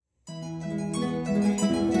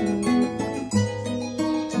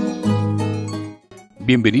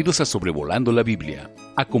Bienvenidos a Sobrevolando la Biblia.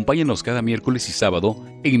 Acompáñanos cada miércoles y sábado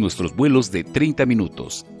en nuestros vuelos de 30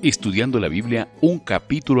 minutos, estudiando la Biblia un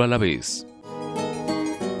capítulo a la vez.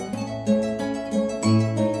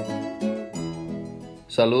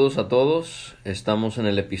 Saludos a todos, estamos en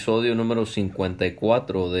el episodio número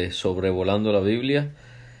 54 de Sobrevolando la Biblia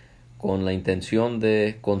con la intención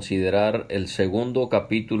de considerar el segundo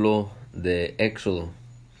capítulo de Éxodo.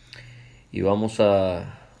 Y vamos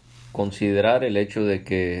a considerar el hecho de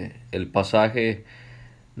que el pasaje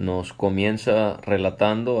nos comienza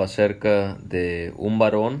relatando acerca de un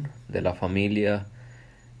varón de la familia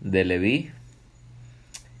de Leví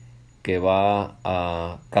que va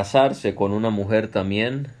a casarse con una mujer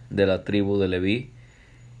también de la tribu de Leví,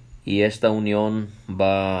 y esta unión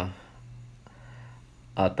va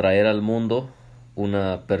a traer al mundo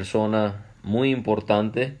una persona muy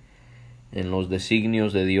importante en los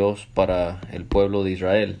designios de Dios para el pueblo de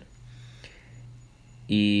Israel.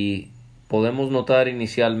 Y podemos notar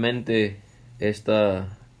inicialmente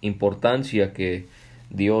esta importancia que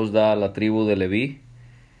Dios da a la tribu de Leví,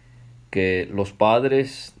 que los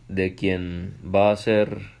padres de quien va a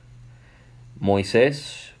ser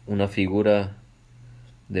Moisés, una figura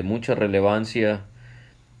de mucha relevancia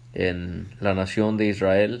en la nación de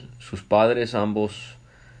Israel, sus padres ambos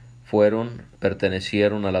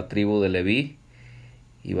pertenecieron a la tribu de Leví,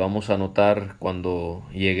 y vamos a notar cuando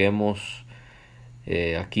lleguemos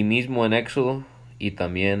aquí mismo en Éxodo y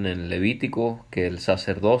también en Levítico que el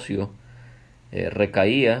sacerdocio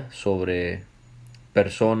recaía sobre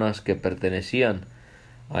personas que pertenecían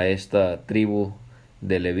a esta tribu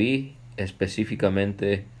de Leví,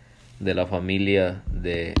 específicamente de la familia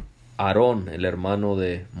de Aarón, el hermano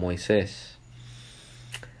de Moisés.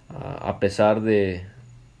 A pesar de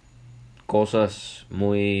cosas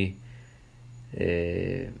muy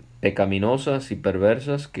pecaminosas y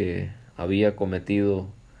perversas que había cometido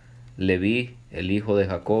Leví, el hijo de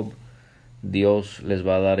Jacob, Dios les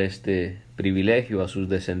va a dar este privilegio a sus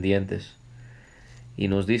descendientes. Y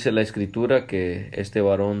nos dice la Escritura que este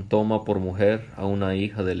varón toma por mujer a una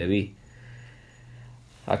hija de Leví.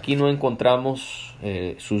 Aquí no encontramos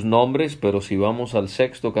sus nombres, pero si vamos al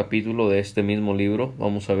 6º capítulo de este mismo libro,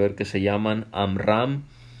 vamos a ver que se llaman Amram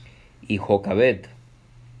y Jocabed.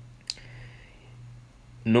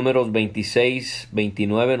 Números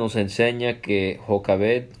 26-29 nos enseña que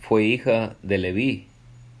Jocabed fue hija de Leví,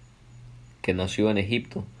 que nació en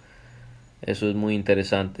Egipto. Eso es muy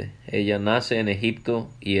interesante. Ella nace en Egipto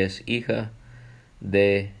y es hija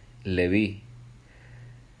de Leví.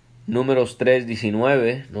 Números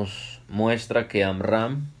 3:19 nos muestra que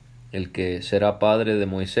Amram, el que será padre de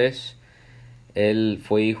Moisés, él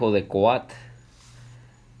fue hijo de Coat,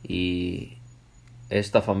 y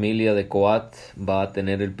esta familia de Coat va a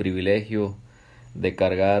tener el privilegio de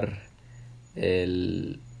cargar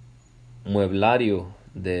el mueblario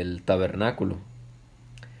del tabernáculo.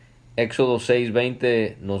 Éxodo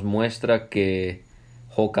 6:20 nos muestra que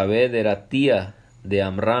Jocabed era tía de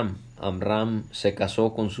Amram. Amram se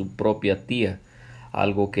casó con su propia tía,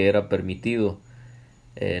 algo que era permitido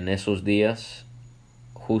en esos días,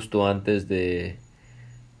 justo antes de,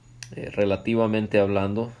 relativamente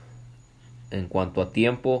hablando, en cuanto a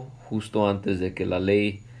tiempo, justo antes de que la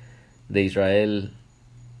ley de Israel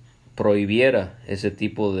prohibiera ese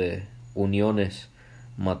tipo de uniones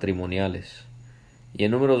matrimoniales. Y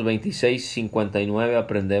en Números 26-59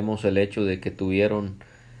 aprendemos el hecho de que tuvieron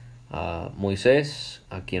a Moisés,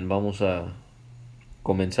 a quien vamos a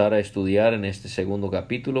comenzar a estudiar en este segundo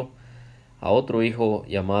capítulo, a otro hijo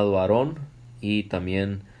llamado Aarón y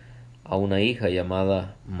también a una hija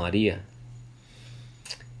llamada María.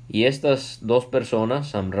 Y estas dos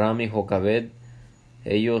personas, Amram y Jocabed,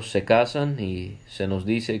 ellos se casan, y se nos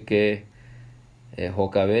dice que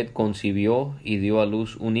Jocabed concibió y dio a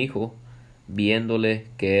luz un hijo, viéndole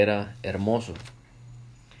que era hermoso.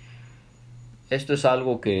 Esto es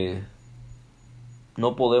algo que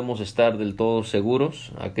no podemos estar del todo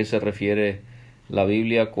seguros a qué se refiere la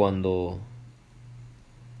Biblia cuando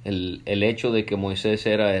el hecho de que Moisés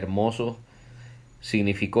era hermoso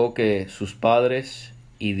significó que sus padres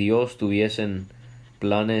y Dios tuviesen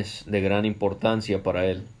planes de gran importancia para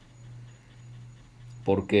él.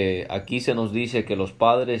 Porque aquí se nos dice que los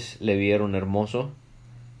padres le vieron hermoso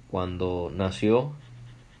cuando nació,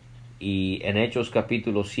 y en Hechos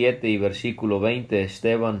capítulo 7 y versículo 20,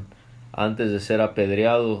 Esteban, antes de ser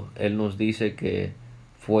apedreado, él nos dice que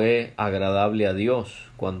fue agradable a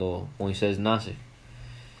Dios cuando Moisés nace.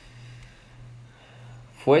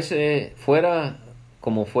 Fuera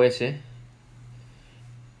como fuese,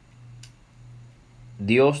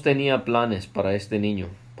 Dios tenía planes para este niño,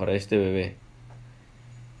 para este bebé.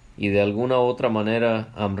 Y de alguna u otra manera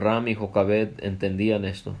Amram y Jocabed entendían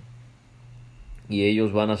esto. Y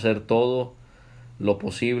ellos van a hacer todo lo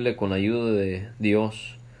posible con la ayuda de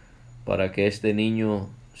Dios para que este niño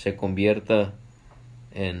se convierta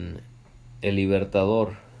en el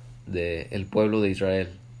libertador del pueblo de Israel.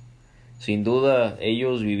 Sin duda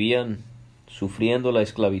ellos vivían sufriendo la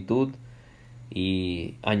esclavitud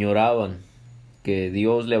y añoraban que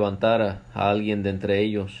Dios levantara a alguien de entre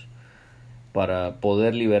ellos para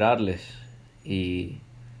poder liberarles, y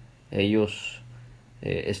ellos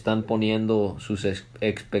están poniendo sus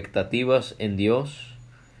expectativas en Dios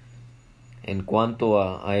en cuanto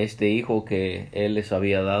a este hijo que Él les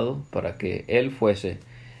había dado, para que Él fuese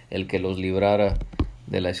el que los librara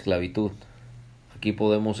de la esclavitud. Aquí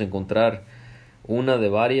podemos encontrar una de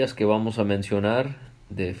varias que vamos a mencionar,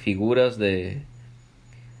 de figuras de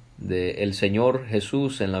el Señor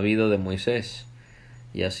Jesús en la vida de Moisés.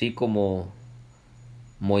 Y así como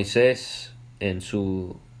Moisés en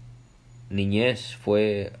su niñez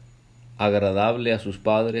fue agradable a sus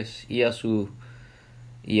padres y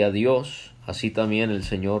a Dios, así también el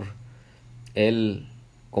Señor, Él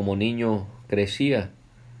como niño crecía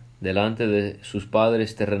delante de sus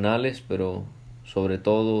padres terrenales, pero sobre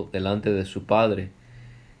todo delante de su Padre,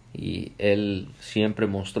 y Él siempre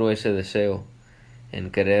mostró ese deseo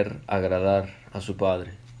en querer agradar a su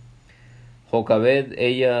Padre. Jocabed,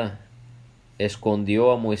 ella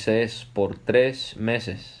escondió a Moisés por 3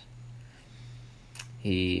 meses.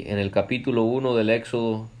 Y en el capítulo 1 del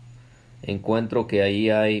Éxodo encuentro que ahí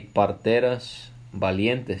hay parteras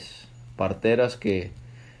valientes, parteras que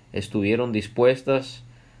estuvieron dispuestas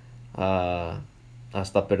a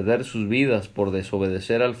hasta perder sus vidas por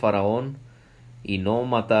desobedecer al faraón y no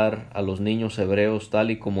matar a los niños hebreos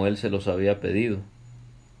tal y como él se los había pedido.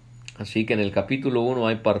 Así que en el capítulo 1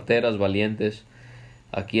 hay parteras valientes.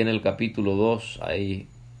 Aquí en el capítulo 2 hay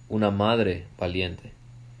una madre valiente.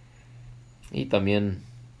 Y también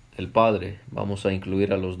el padre. Vamos a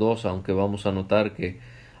incluir a los dos, aunque vamos a notar que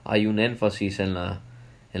hay un énfasis en la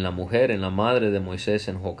mujer, en la madre de Moisés,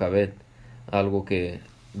 en Jocabed. Algo que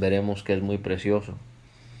veremos que es muy precioso.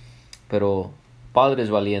 Pero padres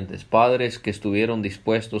valientes, padres que estuvieron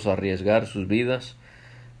dispuestos a arriesgar sus vidas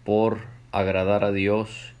por agradar a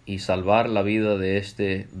Dios y salvar la vida de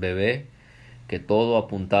este bebé, que todo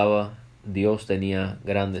apuntaba, Dios tenía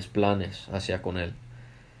grandes planes hacia con él.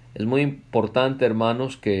 Es muy importante,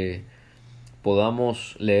 hermanos, que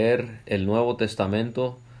podamos leer el Nuevo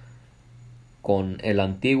Testamento con el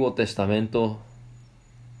Antiguo Testamento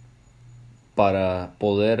para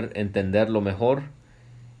poder entenderlo mejor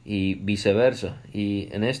y viceversa. Y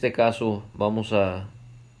en este caso vamos a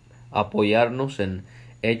apoyarnos en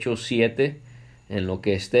Hechos 7, en lo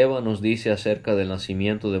que Esteban nos dice acerca del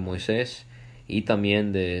nacimiento de Moisés y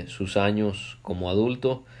también de sus años como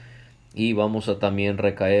adulto, y vamos a también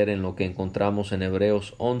recaer en lo que encontramos en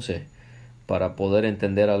Hebreos 11 para poder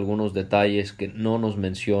entender algunos detalles que no nos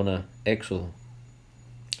menciona Éxodo.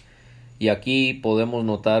 Y aquí podemos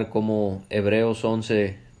notar cómo Hebreos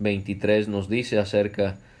 11:23 nos dice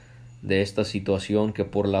acerca de esta situación, que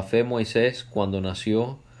por la fe Moisés, cuando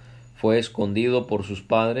nació, fue escondido por sus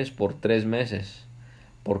padres por 3 meses,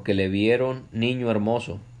 porque le vieron niño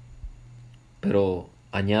hermoso. Pero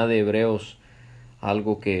añade Hebreos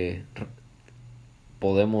algo que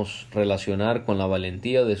podemos relacionar con la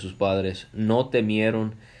valentía de sus padres: no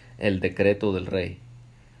temieron el decreto del rey.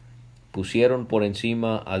 Pusieron por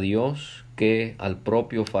encima a Dios que al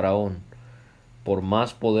propio faraón. Por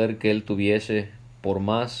más poder que él tuviese, por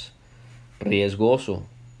más riesgoso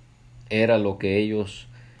era lo que ellos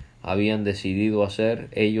habían decidido hacer,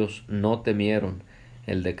 ellos no temieron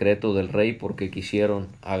el decreto del rey porque quisieron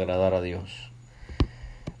agradar a Dios.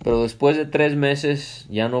 Pero después de 3 meses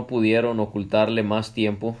ya no pudieron ocultarle más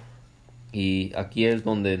tiempo, y aquí es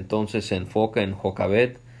donde entonces se enfoca en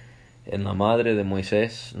Jocabed, en la madre de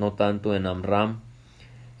Moisés, no tanto en Amram.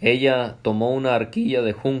 Ella tomó una arquilla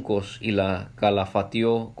de juncos y la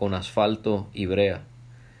calafateó con asfalto y brea.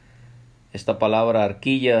 Esta palabra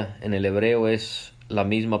arquilla en el hebreo es la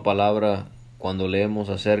misma palabra cuando leemos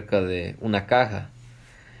acerca de una caja.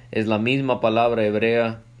 Es la misma palabra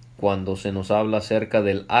hebrea cuando se nos habla acerca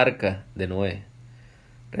del arca de Noé.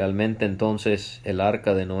 Realmente entonces el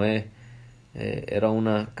arca de Noé era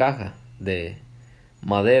una caja de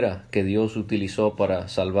madera que Dios utilizó para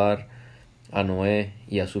salvar a Noé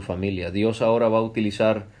y a su familia. Dios ahora va a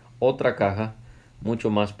utilizar otra caja mucho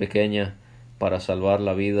más pequeña para salvar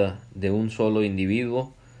la vida de un solo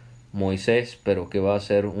individuo, Moisés, pero que va a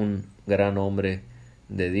ser un gran hombre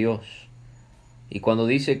de Dios. Y cuando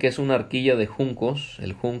dice que es una arquilla de juncos,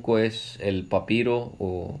 el junco es el papiro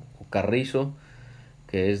o carrizo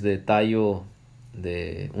que es de tallo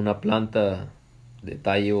de una planta de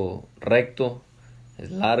tallo recto,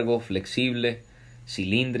 es largo, flexible,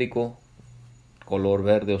 cilíndrico, color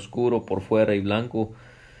verde oscuro por fuera y blanco.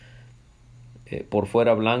 Por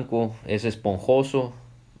fuera blanco, es esponjoso,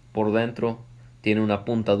 por dentro tiene una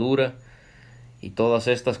punta dura, y todas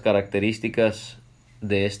estas características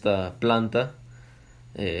de esta planta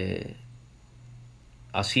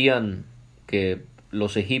hacían que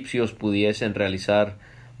los egipcios pudiesen realizar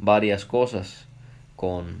varias cosas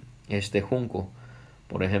con este junco.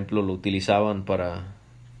 Por ejemplo, lo utilizaban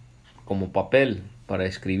como papel para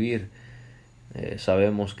escribir.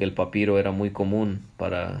 Sabemos que el papiro era muy común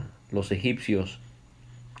para los egipcios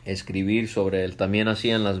escribir sobre él. También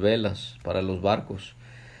hacían las velas para los barcos.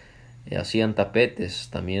 Hacían tapetes,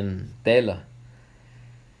 también tela.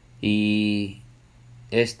 Y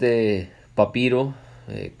este papiro,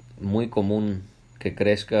 muy común que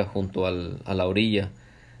crezca junto a la orilla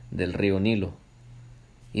del río Nilo.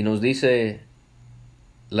 Y nos dice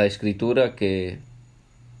la escritura que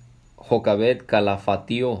Jocabed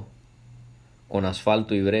calafatió con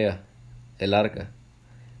asfalto y brea el arca.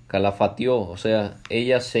 Calafatió, o sea,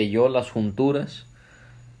 ella selló las junturas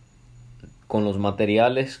con los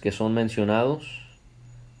materiales que son mencionados,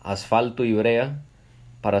 asfalto y brea,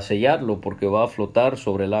 para sellarlo, porque va a flotar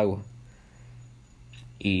sobre el agua.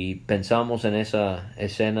 Y pensamos en esa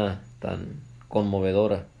escena tan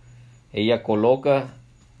conmovedora. Ella coloca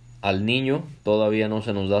al niño, todavía no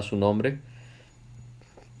se nos da su nombre,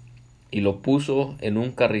 y lo puso en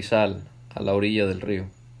un carrizal a la orilla del río.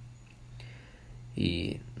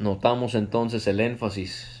 Y notamos entonces el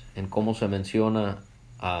énfasis en cómo se menciona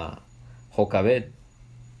a Jocabed.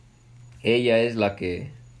 Ella es la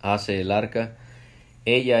que hace el arca,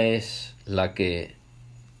 ella es la que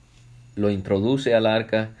lo introduce al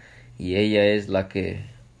arca, y ella es la que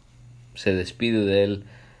se despide de él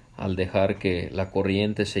al dejar que la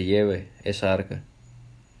corriente se lleve esa arca.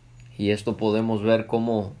 Y esto podemos ver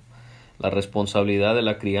como la responsabilidad de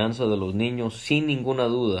la crianza de los niños, sin ninguna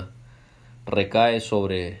duda, recae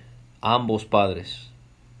sobre ambos padres.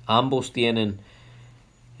 Ambos tienen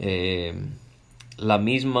la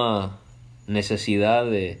misma necesidad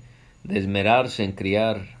de esmerarse en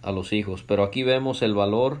criar a los hijos, pero aquí vemos el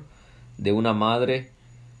valor de una madre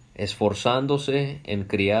esforzándose en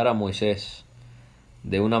criar a Moisés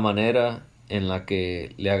de una manera en la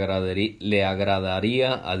que le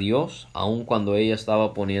agradaría a Dios, aun cuando ella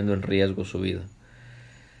estaba poniendo en riesgo su vida.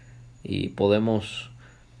 Y podemos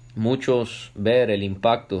muchos ver el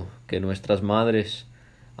impacto que nuestras madres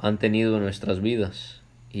han tenido en nuestras vidas,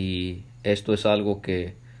 y esto es algo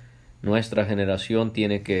que nuestra generación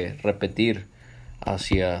tiene que repetir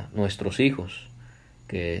hacia nuestros hijos,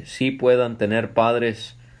 que sí puedan tener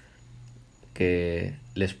padres que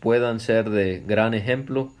les puedan ser de gran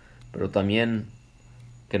ejemplo, pero también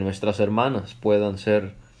que nuestras hermanas puedan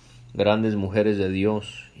ser grandes mujeres de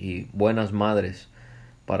Dios y buenas madres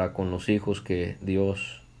para con los hijos que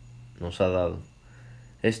Dios nos ha dado.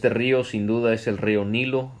 Este río sin duda es el río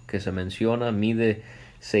Nilo que se menciona, mide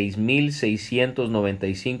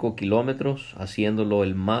 6.695 kilómetros, haciéndolo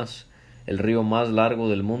el río más largo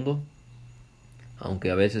del mundo,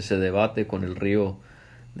 aunque a veces se debate con el río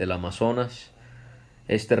del Amazonas.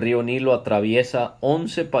 Este río Nilo atraviesa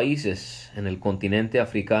 11 países en el continente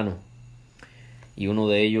africano, y uno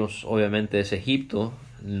de ellos obviamente es Egipto.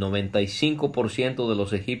 El 95% de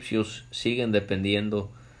los egipcios siguen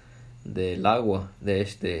dependiendo del agua de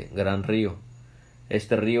este gran río.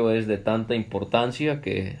 Este río es de tanta importancia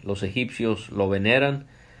que los egipcios lo veneran,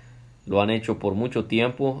 lo han hecho por mucho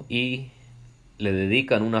tiempo, y le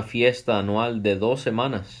dedican una fiesta anual de 2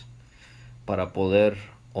 semanas para poder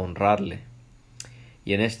honrarle.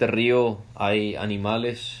 Y en este río hay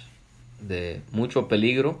animales de mucho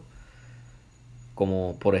peligro,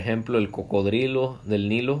 como por ejemplo el cocodrilo del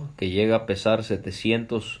Nilo, que llega a pesar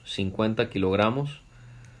 750 kilogramos,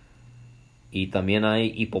 y también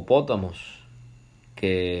hay hipopótamos,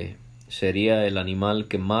 que sería el animal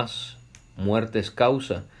que más muertes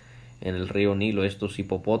causa en el río Nilo. Estos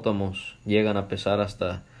hipopótamos llegan a pesar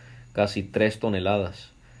hasta casi 3 toneladas.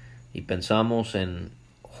 Y pensamos en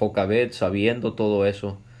Jocabed sabiendo todo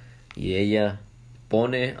eso, y ella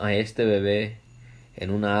pone a este bebé en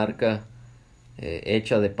una arca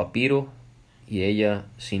hecha de papiro, y ella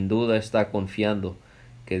sin duda está confiando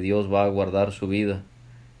que Dios va a guardar su vida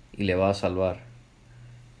y le va a salvar.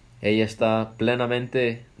 Ella está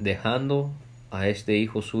plenamente dejando a este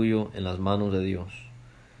hijo suyo en las manos de Dios.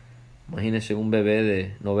 Imagínese un bebé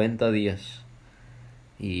de 90 días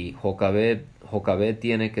y Jocabed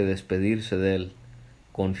tiene que despedirse de él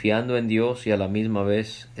confiando en Dios y a la misma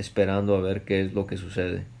vez esperando a ver qué es lo que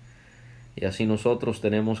sucede. Y así nosotros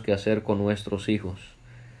tenemos que hacer con nuestros hijos.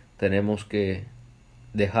 Tenemos que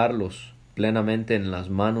dejarlos plenamente en las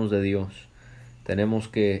manos de Dios. Tenemos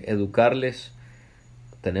que educarles,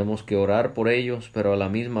 tenemos que orar por ellos, pero a la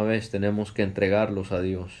misma vez tenemos que entregarlos a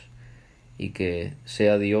Dios y que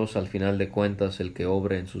sea Dios al final de cuentas el que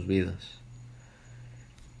obre en sus vidas.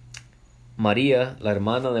 María, la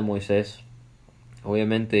hermana de Moisés,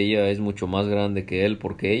 obviamente ella es mucho más grande que él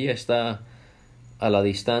porque ella está a la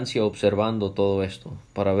distancia observando todo esto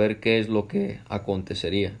para ver qué es lo que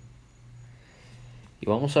acontecería. Y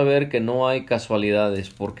vamos a ver que no hay casualidades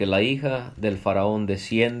porque la hija del faraón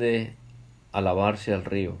desciende a lavarse al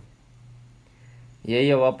río. Y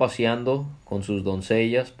ella va paseando con sus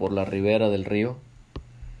doncellas por la ribera del río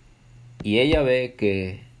y ella ve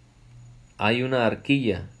que hay una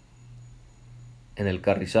arquilla en el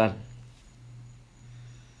carrizal.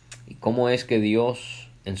 Y cómo es que Dios,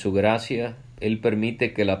 en su gracia, Él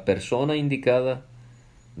permite que la persona indicada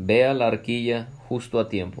vea la arquilla justo a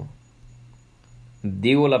tiempo.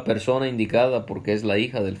 Digo la persona indicada porque es la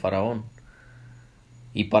hija del faraón.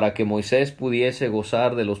 Y para que Moisés pudiese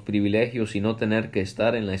gozar de los privilegios y no tener que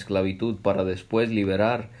estar en la esclavitud para después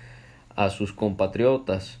liberar a sus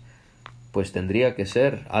compatriotas, pues tendría que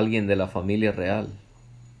ser alguien de la familia real.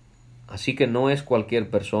 Así que no es cualquier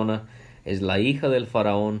persona, es la hija del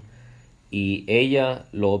faraón, y ella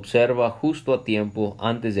lo observa justo a tiempo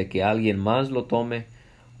antes de que alguien más lo tome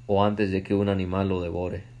o antes de que un animal lo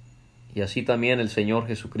devore. Y así también el Señor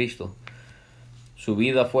Jesucristo. Su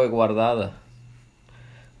vida fue guardada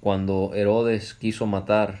cuando Herodes quiso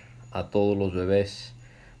matar a todos los bebés,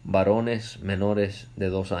 varones menores de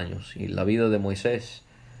 2 años, y la vida de Moisés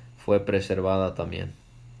fue preservada también.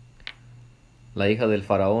 La hija del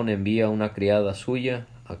faraón envía una criada suya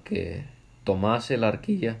a que tomase la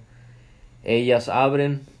arquilla. Ellas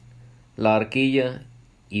abren la arquilla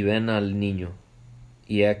y ven al niño,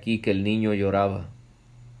 y he aquí que el niño lloraba.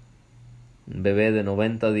 Un bebé de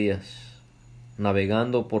 90 días,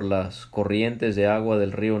 navegando por las corrientes de agua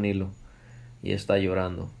del río Nilo, y está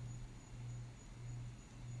llorando.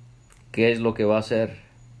 ¿Qué es lo que va a hacer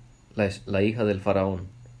la hija del faraón?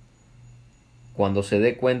 Cuando se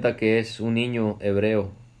dé cuenta que es un niño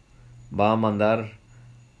hebreo, va a mandar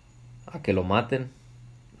a que lo maten,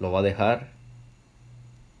 lo va a dejar.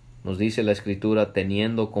 Nos dice la Escritura,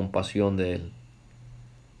 teniendo compasión de él.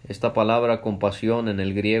 Esta palabra compasión en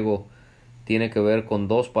el griego tiene que ver con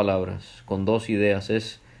 2 palabras, con 2 ideas.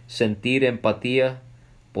 Es sentir empatía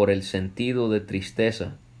por el sentido de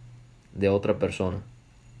tristeza de otra persona.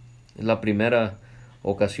 Es la primera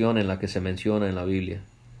ocasión en la que se menciona en la Biblia.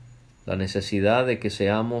 La necesidad de que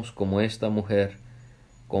seamos como esta mujer,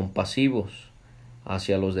 compasivos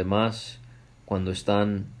hacia los demás cuando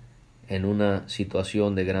están en una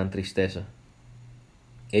situación de gran tristeza.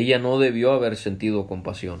 Ella no debió haber sentido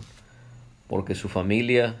compasión, porque su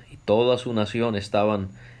familia y toda su nación estaban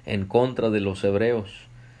en contra de los hebreos,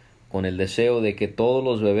 con el deseo de que todos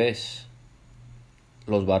los bebés,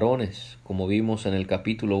 los varones, como vimos en el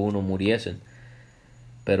capítulo 1, muriesen.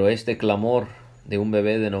 Pero este clamor de un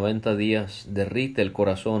bebé de 90 días derrite el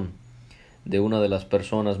corazón de una de las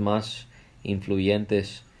personas más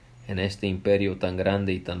influyentes en este imperio tan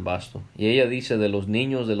grande y tan vasto. Y ella dice, de los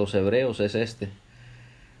niños de los hebreos es este.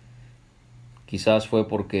 Quizás fue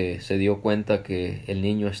porque se dio cuenta que el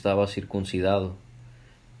niño estaba circuncidado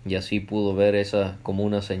y así pudo ver esa como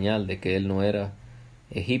una señal de que él no era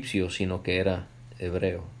egipcio, sino que era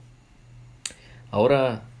hebreo.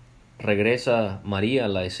 Ahora regresa María a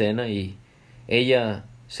la escena y ella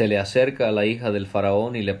se le acerca a la hija del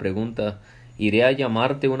faraón y le pregunta, ¿iré a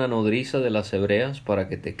llamarte una nodriza de las hebreas para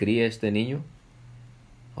que te críe este niño?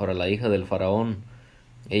 Ahora la hija del faraón,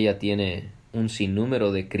 ella tiene un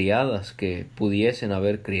sinnúmero de criadas que pudiesen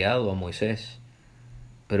haber criado a Moisés,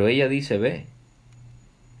 pero ella dice, ve.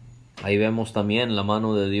 Ahí vemos también la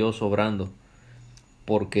mano de Dios obrando,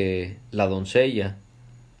 porque la doncella,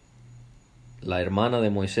 la hermana de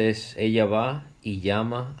Moisés, ella va y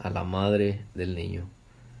llama a la madre del niño.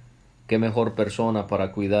 ¿Qué mejor persona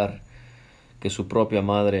para cuidar que su propia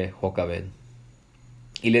madre Jocabed?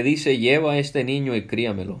 Y le dice, lleva a este niño y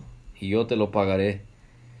críamelo, y yo te lo pagaré.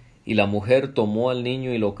 Y la mujer tomó al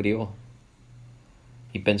niño y lo crió.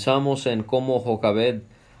 Y pensamos en cómo Jocabed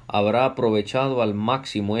habrá aprovechado al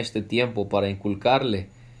máximo este tiempo para inculcarle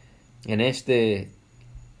en este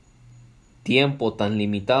tiempo tan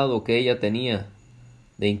limitado que ella tenía,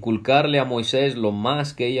 de inculcarle a Moisés lo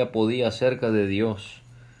más que ella podía acerca de Dios,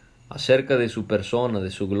 acerca de su persona,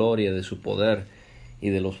 de su gloria, de su poder y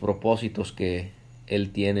de los propósitos que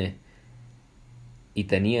Él tiene y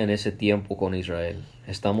tenía en ese tiempo con Israel.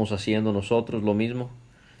 ¿Estamos haciendo nosotros lo mismo?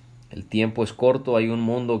 El tiempo es corto, hay un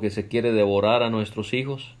mundo que se quiere devorar a nuestros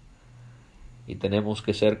hijos y tenemos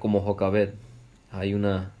que ser como Jocabed. Hay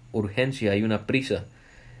una urgencia, hay una prisa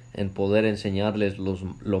en poder enseñarles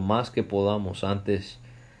lo más que podamos antes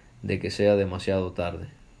de que sea demasiado tarde.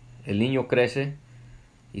 El niño crece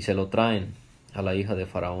y se lo traen a la hija de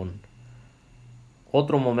Faraón.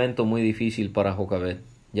 Otro momento muy difícil para Jocabed.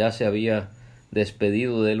 Ya se había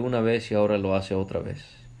despedido de él una vez y ahora lo hace otra vez.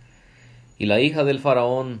 Y la hija del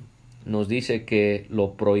Faraón nos dice que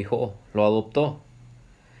lo prohijó, lo adoptó.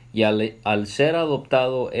 Y al ser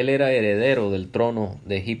adoptado, él era heredero del trono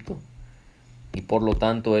de Egipto. Y por lo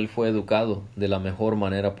tanto, él fue educado de la mejor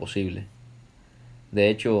manera posible. De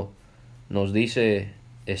hecho, nos dice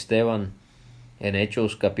Esteban en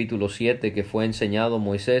Hechos capítulo 7 que fue enseñado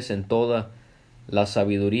Moisés en toda la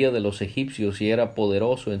sabiduría de los egipcios y era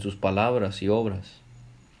poderoso en sus palabras y obras.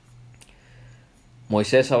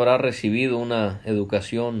 Moisés habrá recibido una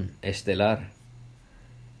educación estelar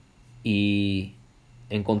y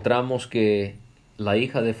encontramos que la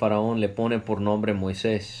hija de Faraón le pone por nombre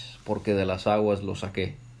Moisés porque de las aguas lo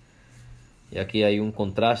saqué. Y aquí hay un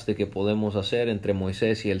contraste que podemos hacer entre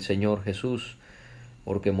Moisés y el Señor Jesús,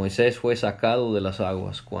 porque Moisés fue sacado de las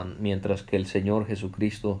aguas, mientras que el Señor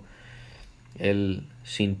Jesucristo, él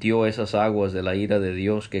sintió esas aguas de la ira de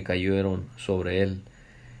Dios que cayeron sobre él.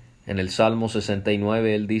 En el Salmo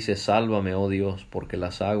 69 él dice: Sálvame, oh Dios, porque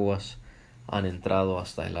las aguas han entrado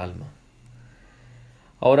hasta el alma.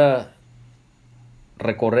 Ahora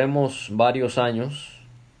recorremos varios años.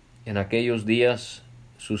 En aquellos días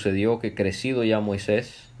sucedió que, crecido ya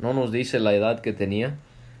Moisés, no nos dice la edad que tenía,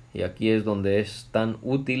 y aquí es donde es tan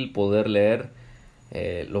útil poder leer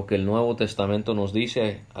lo que el Nuevo Testamento nos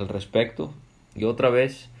dice al respecto. Y otra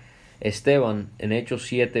vez Esteban en Hechos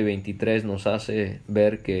 7:23 nos hace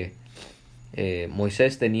ver que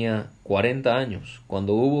Moisés tenía 40 años.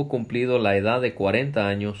 Cuando hubo cumplido la edad de 40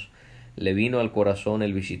 años, le vino al corazón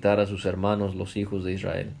el visitar a sus hermanos, los hijos de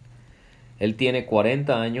Israel. Él tiene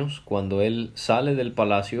 40 años cuando él sale del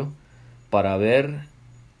palacio para ver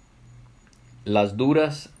las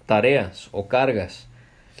duras tareas o cargas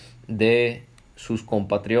de sus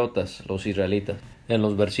compatriotas, los israelitas. En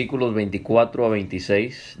los versículos 24 a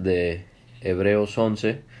 26 de Hebreos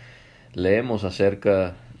 11 leemos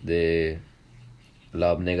acerca de la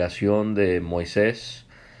abnegación de Moisés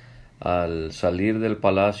al salir del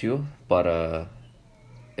palacio para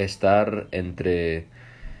estar entre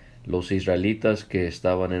los israelitas que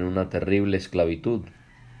estaban en una terrible esclavitud.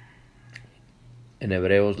 En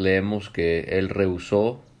Hebreos leemos que él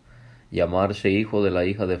rehusó llamarse hijo de la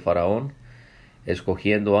hija de Faraón,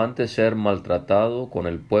 escogiendo antes ser maltratado con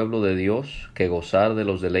el pueblo de Dios que gozar de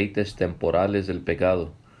los deleites temporales del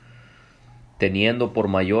pecado, teniendo por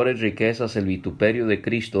mayores riquezas el vituperio de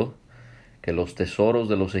Cristo que los tesoros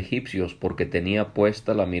de los egipcios, porque tenía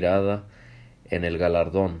puesta la mirada en el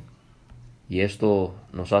galardón. Y esto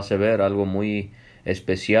nos hace ver algo muy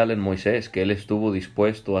especial en Moisés, que él estuvo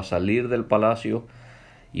dispuesto a salir del palacio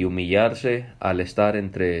y humillarse al estar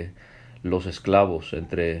entre los esclavos,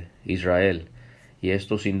 entre Israel. Y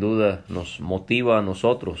esto sin duda nos motiva a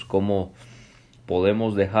nosotros, cómo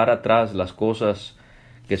podemos dejar atrás las cosas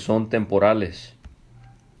que son temporales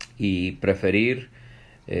y preferir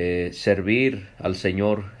servir al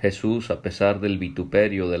Señor Jesús a pesar del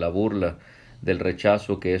vituperio, de la burla, del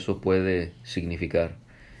rechazo que eso puede significar.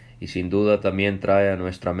 Y sin duda también trae a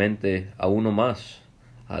nuestra mente a uno más,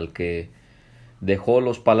 al que dejó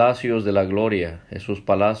los palacios de la gloria, esos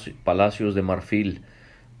palacios de marfil,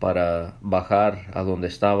 para bajar a donde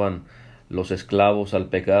estaban los esclavos al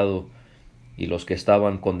pecado y los que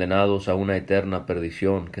estaban condenados a una eterna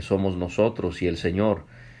perdición, que somos nosotros y el Señor,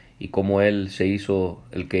 y como Él se hizo,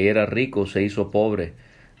 el que era rico se hizo pobre,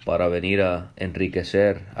 para venir a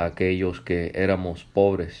enriquecer a aquellos que éramos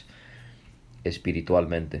pobres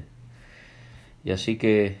espiritualmente. Y así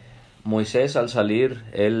que Moisés, al salir,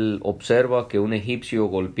 él observa que un egipcio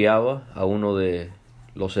golpeaba a uno de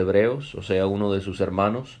los hebreos, o sea, a uno de sus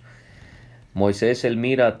hermanos. Moisés, él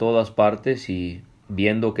mira a todas partes y,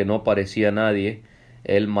 viendo que no parecía nadie,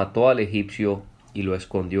 él mató al egipcio y lo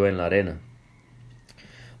escondió en la arena.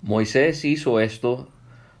 Moisés hizo esto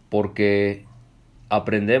porque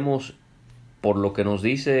aprendemos por lo que nos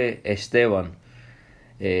dice Esteban.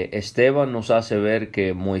 Esteban nos hace ver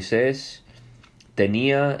que Moisés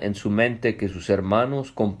tenía en su mente que sus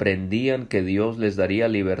hermanos comprendían que Dios les daría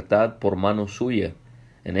libertad por mano suya,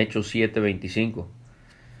 en Hechos 7:25.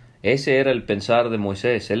 Ese era el pensar de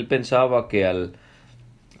Moisés. Él pensaba que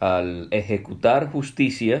al ejecutar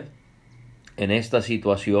justicia en esta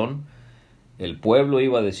situación, El pueblo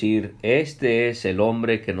iba a decir: este es el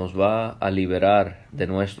hombre que nos va a liberar de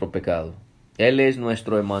nuestro pecado. Él es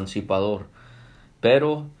nuestro emancipador.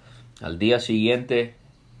 Pero al día siguiente,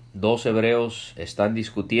 dos hebreos están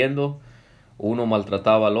discutiendo. Uno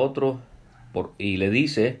maltrataba al otro y le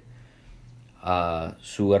dice a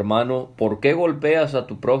su hermano: ¿por qué golpeas a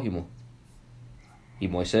tu prójimo? Y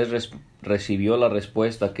Moisés recibió la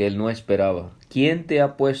respuesta que él no esperaba: ¿quién te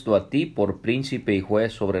ha puesto a ti por príncipe y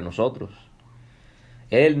juez sobre nosotros?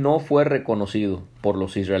 Él no fue reconocido por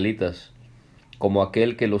los israelitas como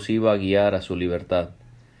aquel que los iba a guiar a su libertad.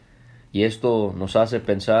 Y esto nos hace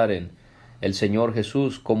pensar en el Señor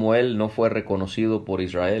Jesús, como Él no fue reconocido por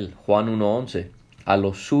Israel. Juan 1:11, a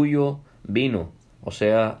lo suyo vino, o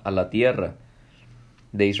sea, a la tierra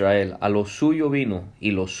de Israel, a lo suyo vino,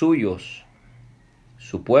 y los suyos,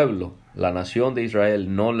 su pueblo, la nación de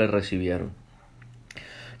Israel, no le recibieron.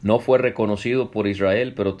 No fue reconocido por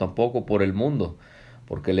Israel, pero tampoco por el mundo,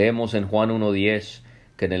 porque leemos en Juan 1:10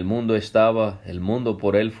 que en el mundo estaba, el mundo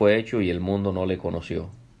por él fue hecho y el mundo no le conoció.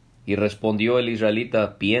 Y respondió el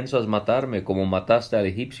israelita: ¿piensas matarme como mataste al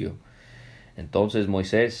egipcio? Entonces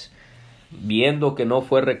Moisés, viendo que no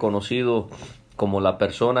fue reconocido como la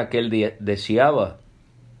persona que él deseaba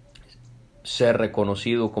ser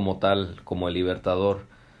reconocido como tal, como el libertador,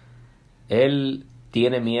 él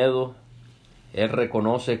tiene miedo. Él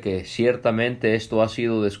reconoce que ciertamente esto ha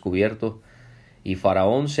sido descubierto, y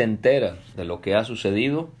Faraón se entera de lo que ha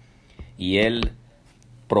sucedido, y él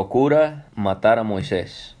procura matar a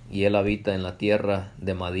Moisés. Y él habita en la tierra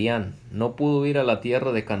de Madián. No pudo ir a la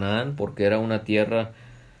tierra de Canaán porque era una tierra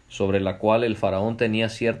sobre la cual el faraón tenía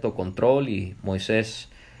cierto control y Moisés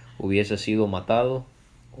hubiese sido matado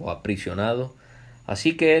o aprisionado.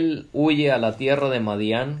 Así que él huye a la tierra de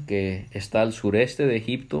Madián, que está al sureste de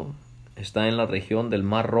Egipto, está en la región del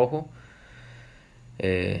Mar Rojo,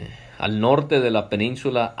 al norte de la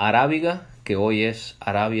península arábiga, que hoy es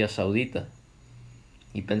Arabia Saudita.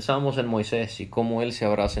 Y pensamos en Moisés y cómo él se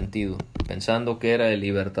habrá sentido, pensando que era el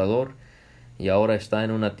libertador y ahora está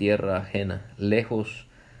en una tierra ajena, lejos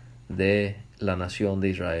de la nación de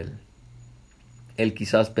Israel. Él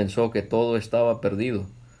quizás pensó que todo estaba perdido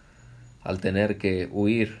al tener que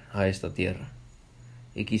huir a esta tierra.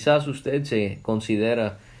 Y quizás usted se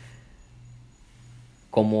considera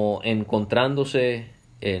como encontrándose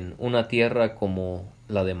en una tierra como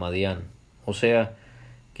la de Madián. O sea,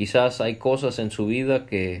 quizás hay cosas en su vida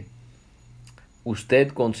que usted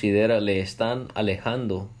considera le están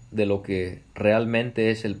alejando de lo que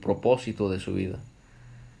realmente es el propósito de su vida.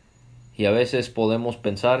 Y a veces podemos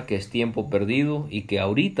pensar que es tiempo perdido y que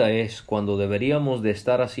ahorita es cuando deberíamos de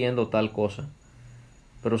estar haciendo tal cosa.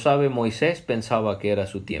 Pero sabe, Moisés pensaba que era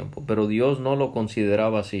su tiempo, pero Dios no lo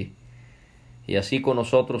consideraba así. Y así con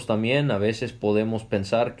nosotros también a veces podemos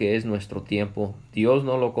pensar que es nuestro tiempo. Dios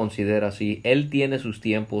no lo considera así. Él tiene sus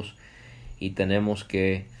tiempos y tenemos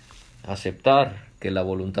que aceptar que la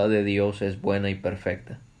voluntad de Dios es buena y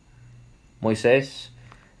perfecta. Moisés,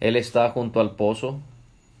 él está junto al pozo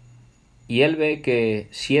y él ve que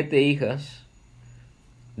 7 hijas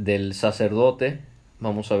del sacerdote,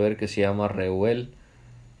 vamos a ver que se llama Reuel,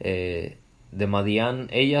 de Madián,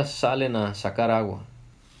 ellas salen a sacar agua.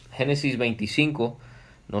 Génesis 25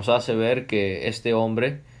 nos hace ver que este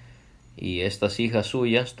hombre y estas hijas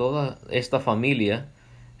suyas, toda esta familia,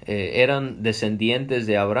 eran descendientes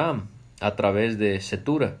de Abraham a través de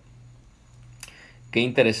Cetura. Qué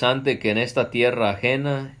interesante que en esta tierra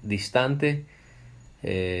ajena, distante,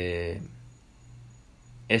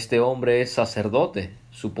 este hombre es sacerdote.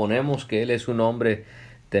 Suponemos que él es un hombre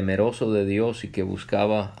temeroso de Dios y que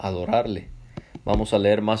buscaba adorarle. Vamos a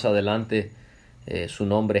leer más adelante su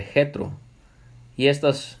nombre, Jetro. Y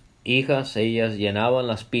estas hijas, ellas llenaban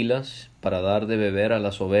las pilas para dar de beber a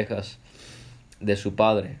las ovejas de su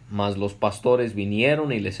padre. Mas los pastores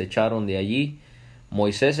vinieron y les echaron de allí.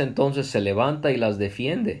 Moisés entonces se levanta y las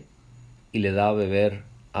defiende y le da a beber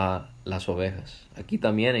a las ovejas. Aquí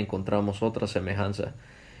también encontramos otra semejanza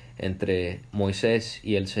entre Moisés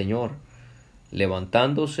y el Señor,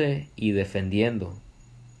 levantándose y defendiendo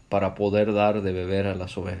para poder dar de beber a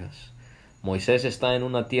las ovejas. Moisés está en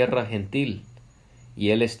una tierra gentil y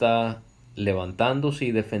él está levantándose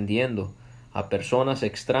y defendiendo a personas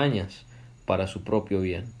extrañas para su propio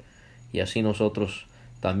bien. Y así nosotros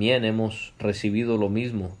también hemos recibido lo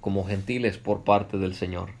mismo como gentiles por parte del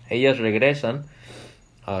Señor. Ellas regresan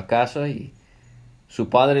a casa y su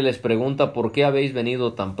padre les pregunta: ¿por qué habéis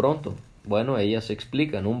venido tan pronto? Bueno, ellas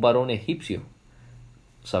explican: un varón egipcio.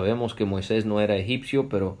 Sabemos que Moisés no era egipcio,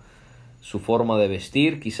 pero su forma de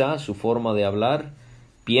vestir, quizás su forma de hablar,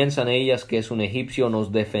 piensan ellas que es un egipcio,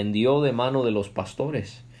 nos defendió de mano de los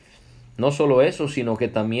pastores. No solo eso, sino que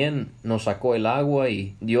también nos sacó el agua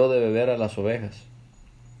y dio de beber a las ovejas.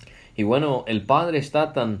 Y bueno, el Padre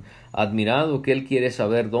está tan admirado que Él quiere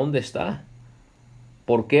saber dónde está.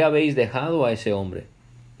 ¿Por qué habéis dejado a ese hombre?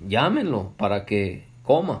 Llámenlo para que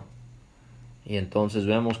coma. Y entonces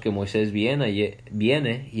vemos que Moisés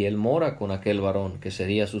viene y él mora con aquel varón que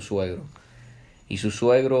sería su suegro. Y su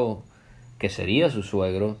suegro, que sería su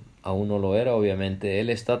suegro, aún no lo era obviamente,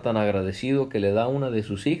 él está tan agradecido que le da una de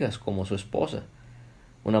sus hijas como su esposa,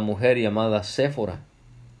 una mujer llamada Séfora.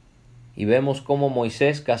 Y vemos cómo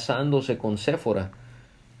Moisés casándose con Séfora,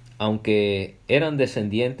 aunque eran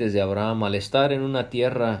descendientes de Abraham, al estar en una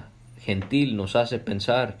tierra gentil nos hace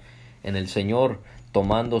pensar en el Señor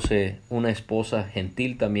tomándose una esposa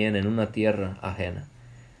gentil también en una tierra ajena.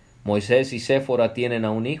 Moisés y Séfora tienen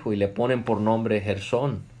a un hijo y le ponen por nombre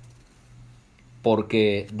Gersón,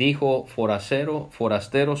 porque dijo: forastero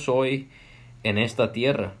soy en esta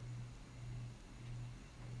tierra.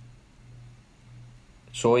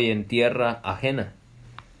 Soy en tierra ajena.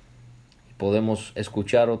 Podemos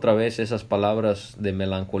escuchar otra vez esas palabras de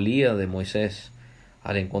melancolía de Moisés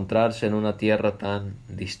al encontrarse en una tierra tan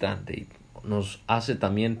distante. Y nos hace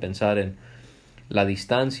también pensar en la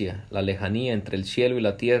distancia, la lejanía entre el cielo y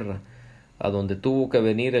la tierra, a donde tuvo que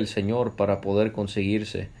venir el Señor para poder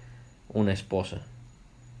conseguirse una esposa.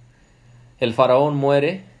 El faraón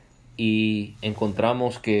muere y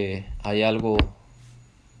encontramos que hay algo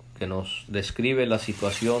que nos describe la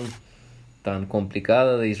situación tan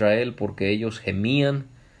complicada de Israel, porque ellos gemían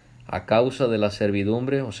a causa de la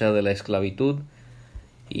servidumbre, o sea, de la esclavitud.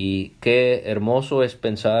 Y qué hermoso es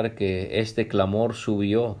pensar que este clamor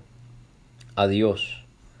subió a Dios,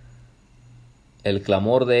 el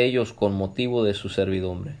clamor de ellos con motivo de su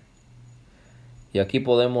servidumbre. Y aquí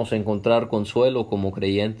podemos encontrar consuelo como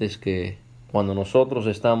creyentes, que cuando nosotros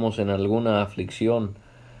estamos en alguna aflicción,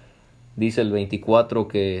 dice el 24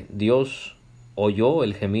 que Dios oyó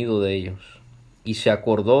el gemido de ellos y se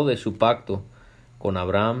acordó de su pacto con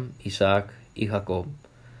Abraham, Isaac y Jacob.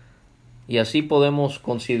 Y así podemos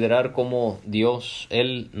considerar cómo Dios,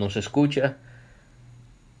 Él nos escucha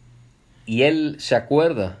y Él se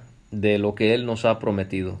acuerda de lo que Él nos ha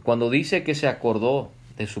prometido. Cuando dice que se acordó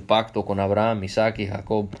de su pacto con Abraham, Isaac y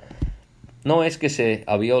Jacob, no es que se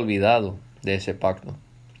había olvidado de ese pacto,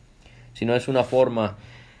 sino es una forma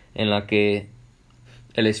en la que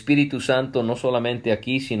el Espíritu Santo no solamente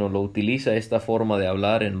aquí, sino lo utiliza esta forma de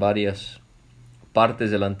hablar en varias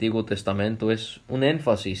partes del Antiguo Testamento. Es un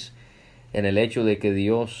énfasis en el hecho de que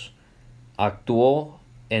Dios actuó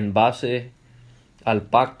en base al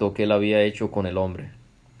pacto que Él había hecho con el hombre.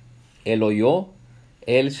 Él oyó,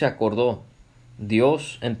 Él se acordó.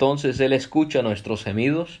 Dios, entonces, Él escucha nuestros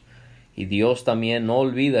gemidos, y Dios también no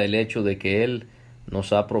olvida el hecho de que Él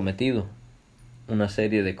nos ha prometido una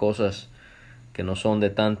serie de cosas que no son de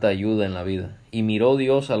tanta ayuda en la vida. Y miró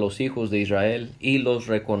Dios a los hijos de Israel y los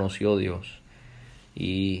reconoció Dios.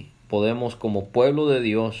 Y podemos, como pueblo de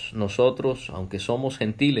Dios, nosotros, aunque somos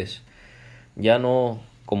gentiles, ya no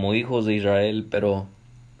como hijos de Israel, pero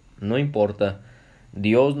no importa,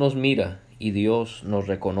 Dios nos mira y Dios nos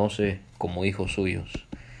reconoce como hijos suyos.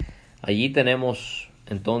 Allí tenemos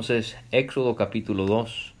entonces Éxodo capítulo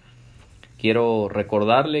 2. Quiero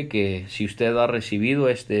recordarle que si usted ha recibido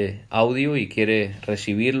este audio y quiere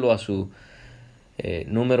recibirlo a su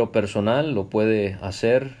número personal, lo puede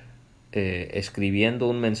hacer escribiendo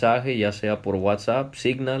un mensaje, ya sea por WhatsApp,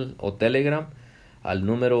 Signal o Telegram, al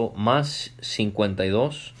número más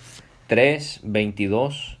 52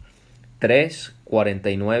 322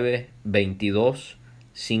 349 22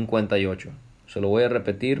 58. Se lo voy a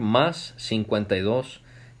repetir: más 52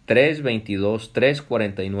 322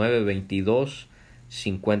 349 22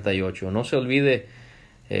 58. No se olvide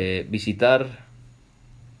visitar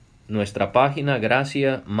nuestra página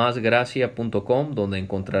graciamasgracia.com, donde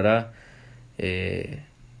encontrará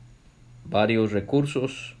varios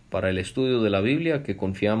recursos para el estudio de la Biblia que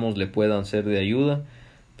confiamos le puedan ser de ayuda.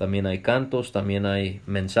 También hay cantos, también hay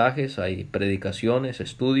mensajes, hay predicaciones,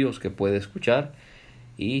 estudios que puede escuchar.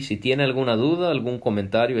 Y si tiene alguna duda, algún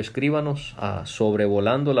comentario, escríbanos a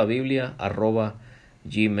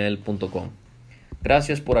sobrevolandolabiblia@gmail.com.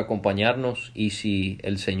 Gracias por acompañarnos, y si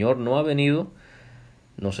el Señor no ha venido,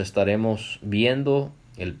 nos estaremos viendo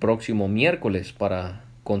el próximo miércoles para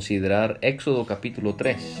considerar Éxodo capítulo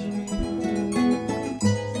 3.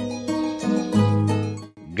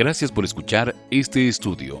 Gracias por escuchar este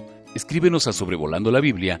estudio. Escríbenos a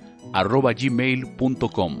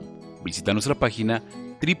sobrevolandolabiblia@gmail.com. Visita nuestra página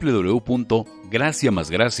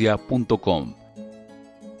www.graciamasgracia.com.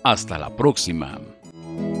 Hasta la próxima.